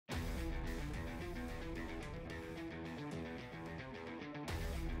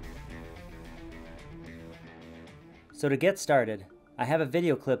So to get started, I have a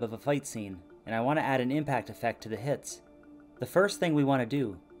video clip of a fight scene, and I want to add an impact effect to the hits. The first thing we want to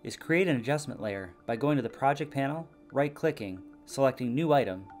do is create an adjustment layer by going to the project panel, right-clicking, selecting New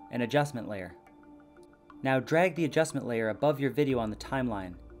Item, and Adjustment Layer. Now drag the adjustment layer above your video on the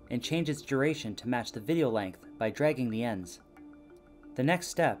timeline and change its duration to match the video length by dragging the ends. The next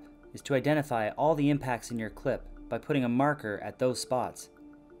step is to identify all the impacts in your clip by putting a marker at those spots.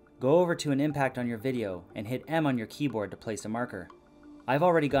 Go over to an impact on your video and hit M on your keyboard to place a marker. I've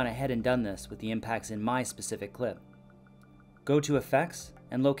already gone ahead and done this with the impacts in my specific clip. Go to Effects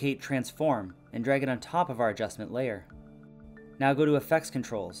and locate Transform and drag it on top of our adjustment layer. Now go to Effects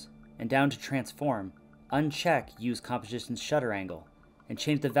Controls and down to Transform, uncheck Use Composition Shutter Angle and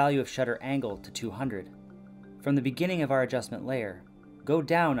change the value of shutter angle to 200. From the beginning of our adjustment layer, go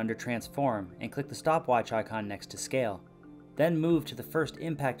down under Transform and click the stopwatch icon next to Scale. Then move to the first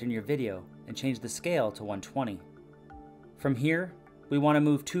impact in your video and change the scale to 120. From here, we want to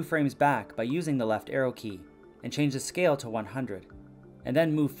move 2 frames back by using the left arrow key and change the scale to 100, and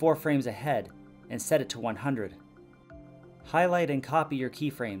then move 4 frames ahead and set it to 100. Highlight and copy your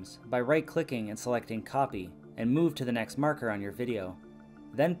keyframes by right-clicking and selecting Copy and move to the next marker on your video.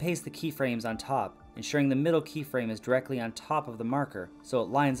 Then paste the keyframes on top, ensuring the middle keyframe is directly on top of the marker so it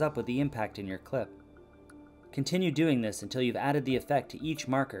lines up with the impact in your clip. Continue doing this until you've added the effect to each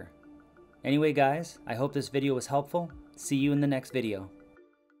marker. Anyway guys, I hope this video was helpful. See you in the next video.